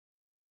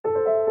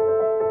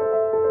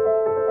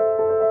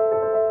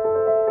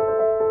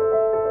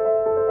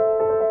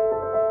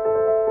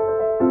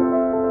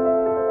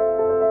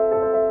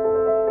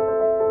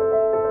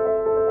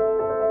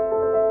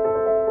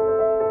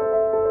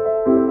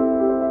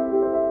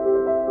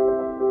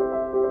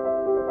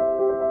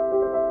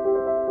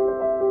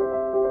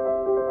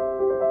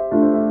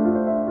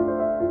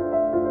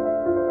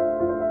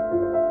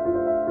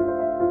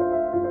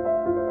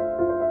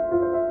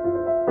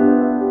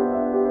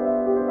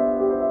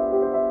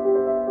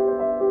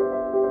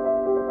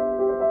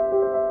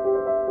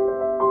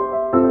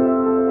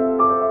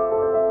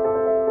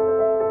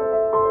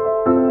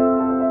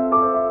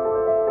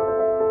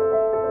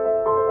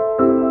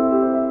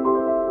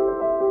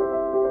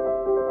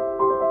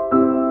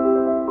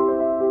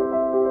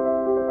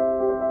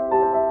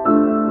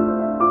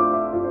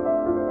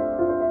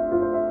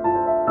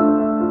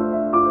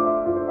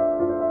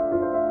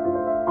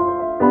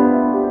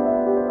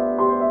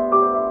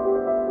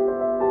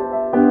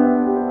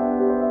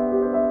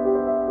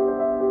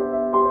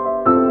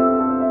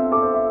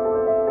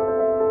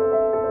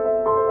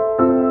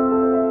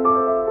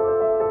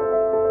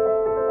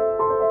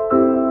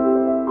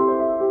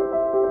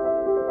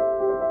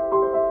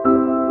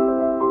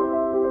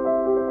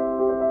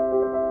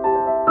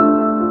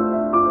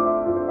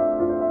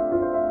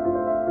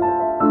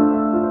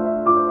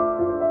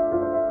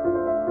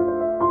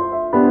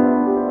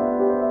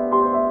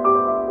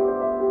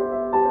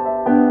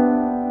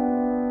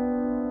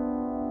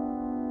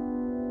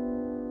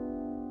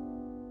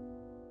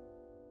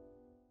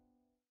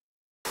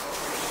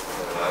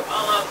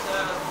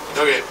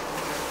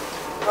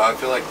I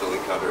feel like the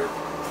Ling Cod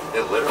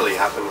it literally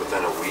happened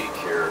within a week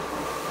here.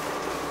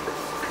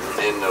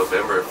 In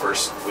November,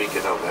 first week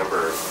of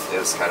November,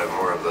 it was kind of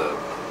more of the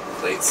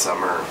late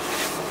summer,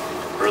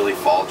 early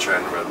fall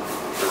trend where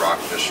the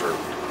rockfish were,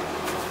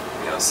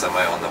 you know,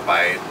 semi on the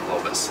bite, a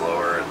little bit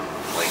slower, and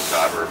Ling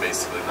Cod were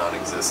basically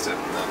non-existent.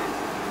 And then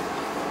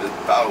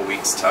about a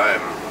week's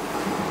time,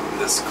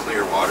 this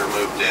clear water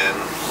moved in,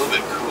 a little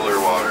bit cooler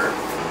water,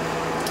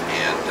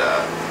 and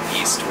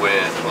east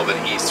wind, a little bit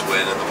of east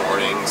wind in the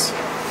mornings.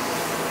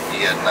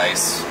 You get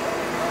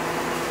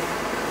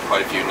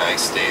quite a few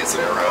nice days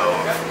in a row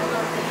of,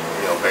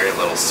 you know, very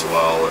little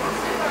swell,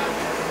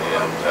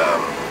 and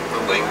the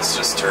lings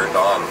just turned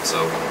on.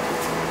 So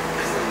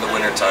in the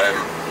winter time,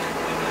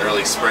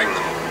 early spring,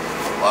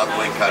 a lot of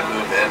Ling Cod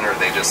move in, or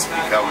they just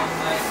become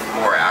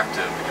more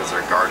active because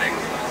they're guarding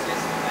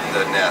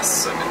the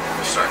nests. I mean,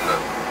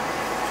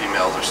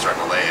 females are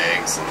starting to lay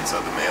eggs, and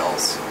so the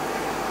males,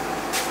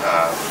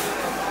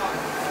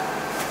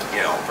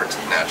 you know,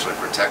 naturally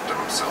protect them.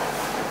 So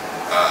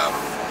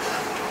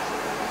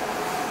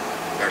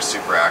they're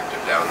super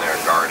active down there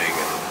guarding,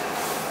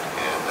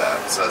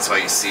 and so that's why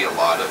you see a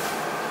lot of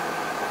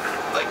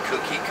like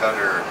cookie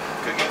cutter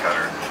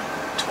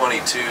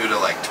 22 to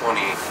like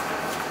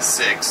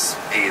 26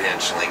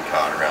 8-inch Ling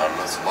Cod around.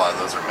 A lot of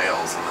those are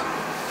males, and then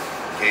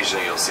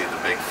occasionally you'll see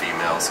the big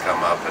females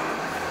come up and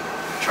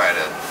try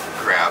to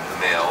grab the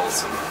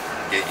males and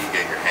get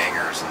your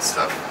hangers and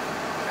stuff,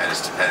 and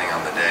just depending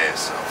on the day.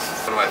 So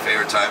one of my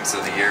favorite times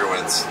of the year when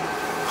it's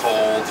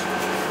cold,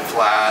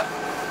 flat,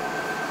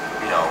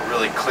 you know,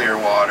 really clear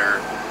water,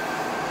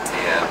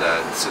 and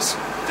it's just a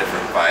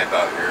different vibe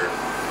out here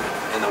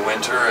in the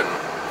winter, and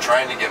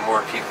trying to get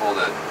more people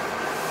to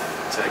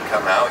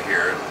come out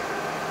here and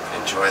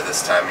enjoy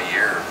this time of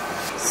year.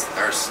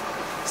 There's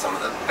some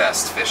of the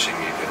best fishing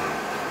you can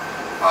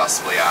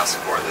possibly ask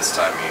for this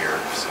time of year.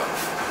 So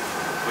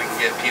if we can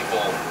get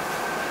people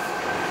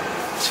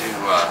to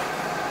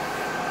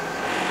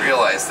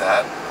realize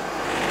that,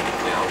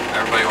 you know,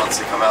 everybody wants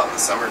to come out in the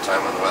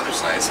summertime when the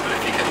weather's nice, but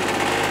if you can,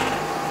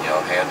 you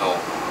know, handle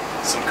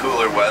some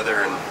cooler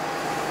weather and,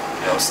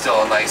 you know,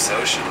 still a nice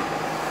ocean,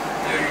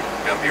 you know, you're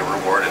gonna be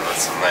rewarded with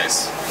some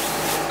nice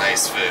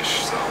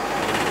fish. So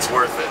it's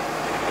worth it.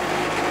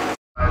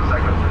 5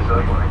 seconds or so,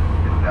 you want to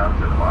get down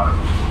to the bottom.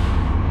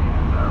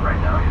 And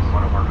right now, you just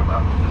want to work them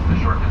up just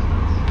a short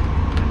distance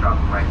and drop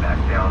them right back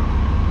down.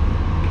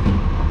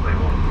 Hopefully,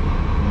 we'll.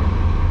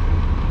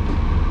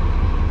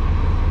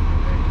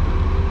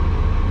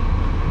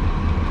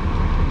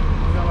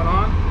 Going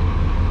on?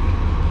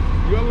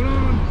 Going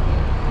on?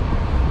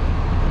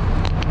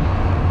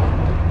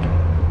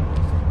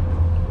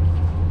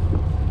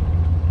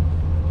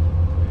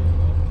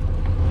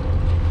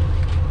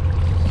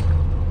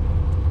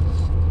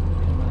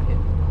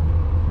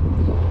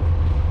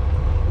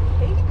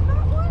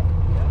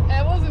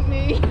 That wasn't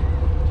me.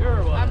 Sure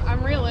it was.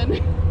 I'm reeling.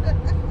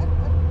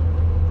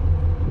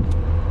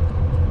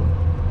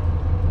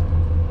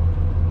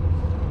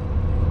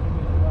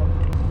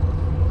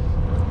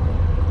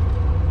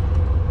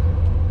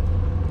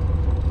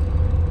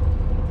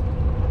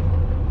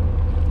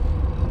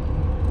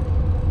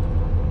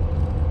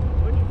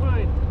 What'd you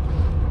find?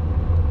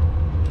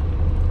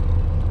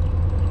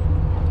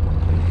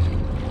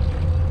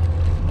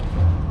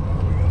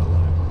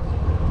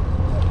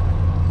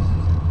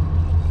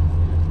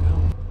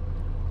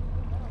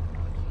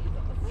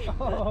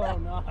 Oh,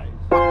 nice.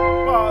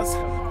 Bars,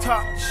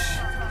 touch.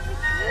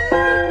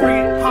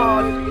 Bring it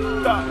hard,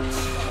 Dutch.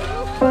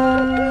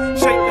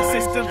 Shake the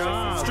system,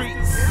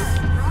 streets.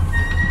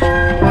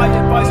 I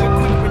advise a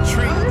quick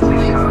retreat.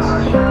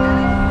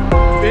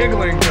 Big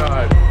Ling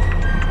Cod.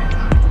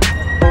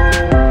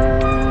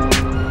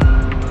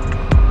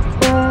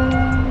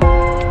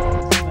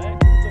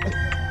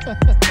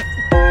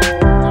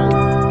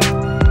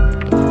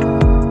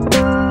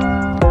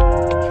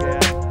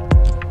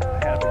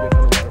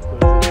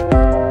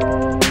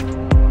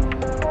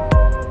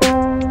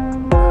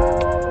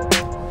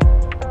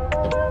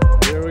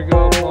 There we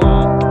go,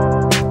 Paul.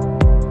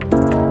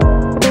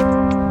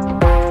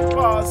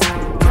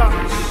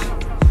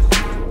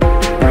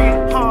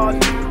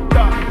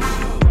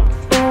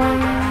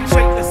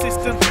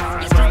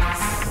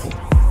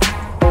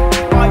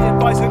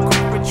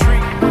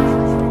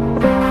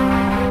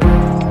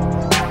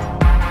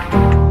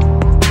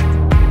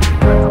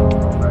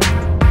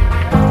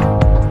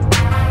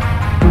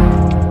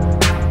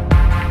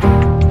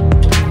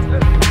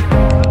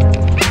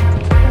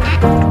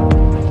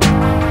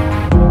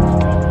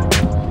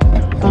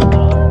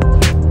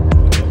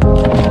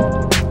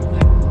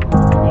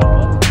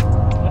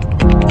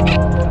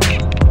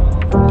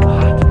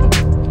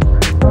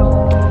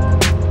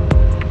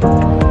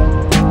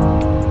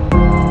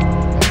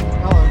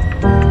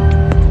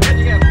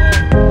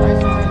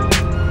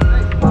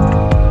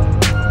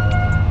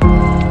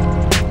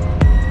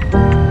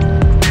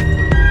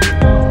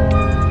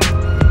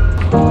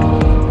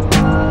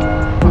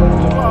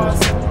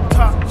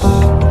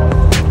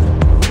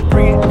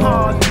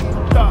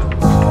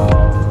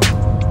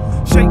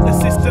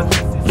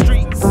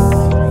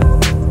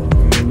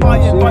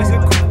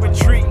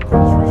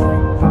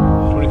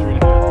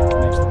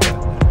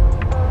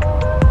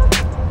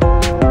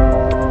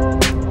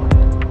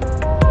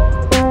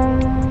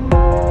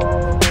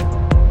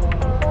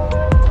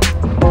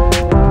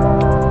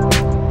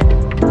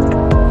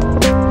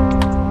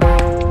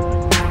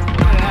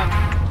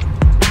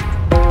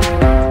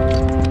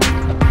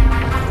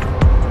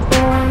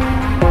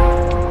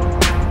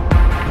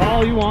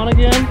 all you want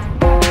again?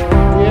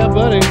 Yeah,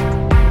 buddy.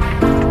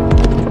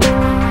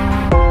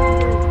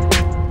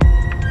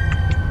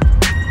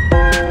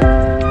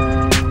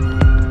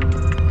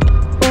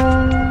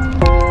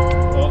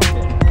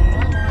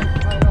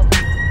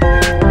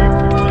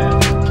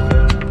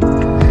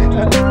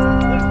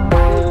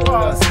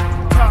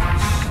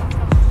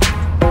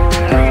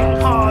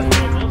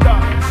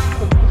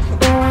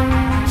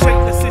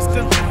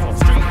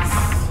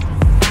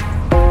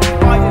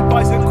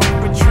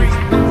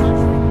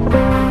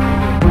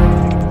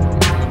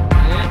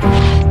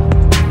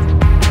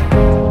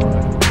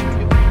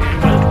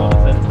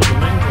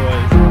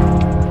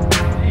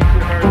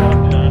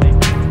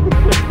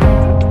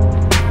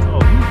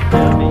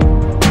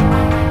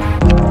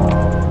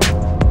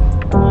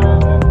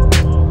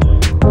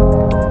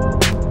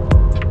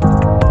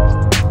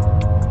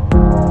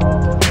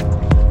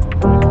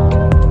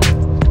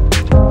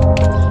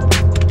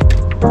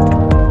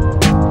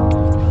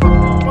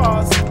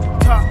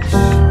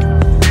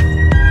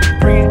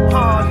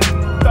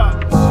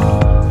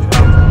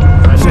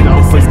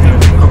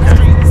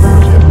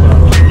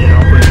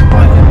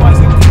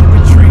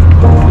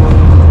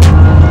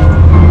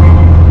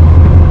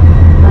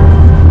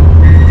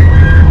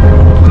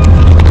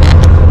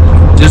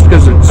 Just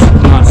because it's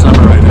not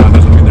summer right now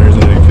doesn't mean there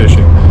isn't any fishing.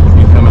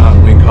 You can come out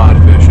and Ling Cod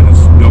fish, and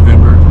it's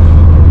November,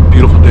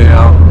 beautiful day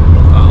out,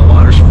 the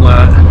water's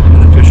flat,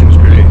 and the fishing's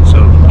great.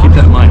 So keep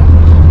that in mind.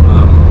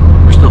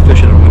 We're still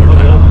fishing in winter time.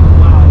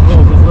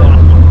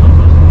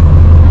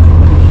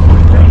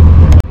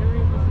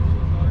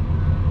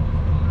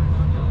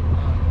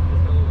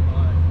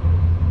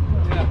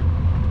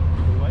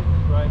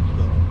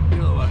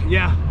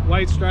 Yeah,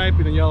 white stripe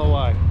and a yellow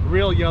eye.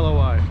 Real yellow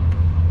eye.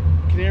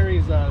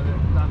 Canaries, not as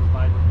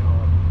vibrant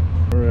yellow.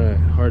 Alright,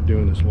 hard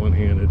doing this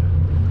one-handed.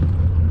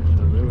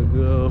 So there we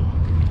go.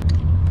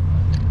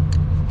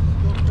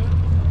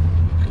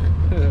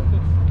 What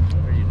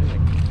are you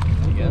doing?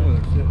 You got it?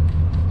 That's it.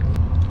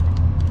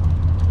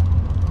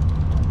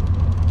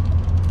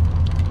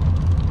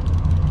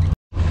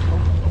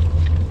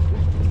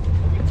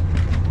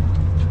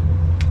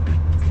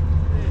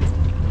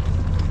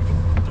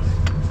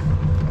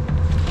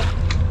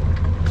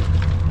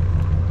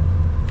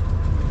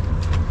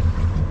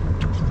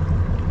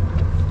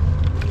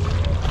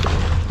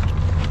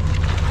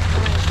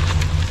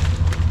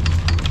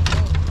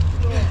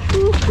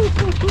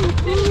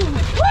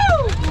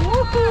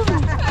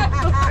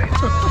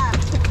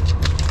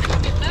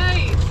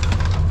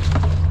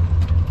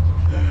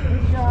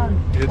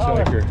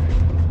 Hitchhiker.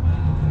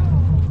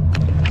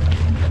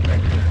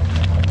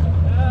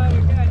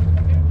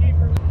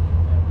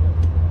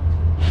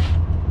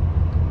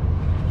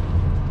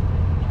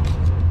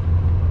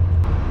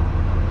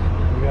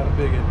 We got a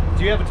big one.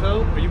 Do you have a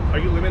tow? Are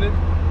you limited?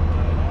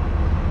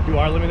 You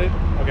are limited?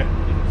 Okay.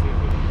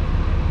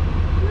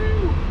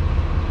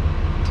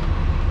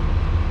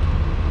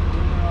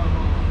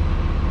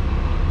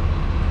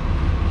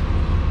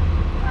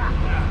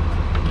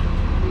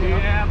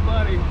 Yeah,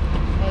 buddy.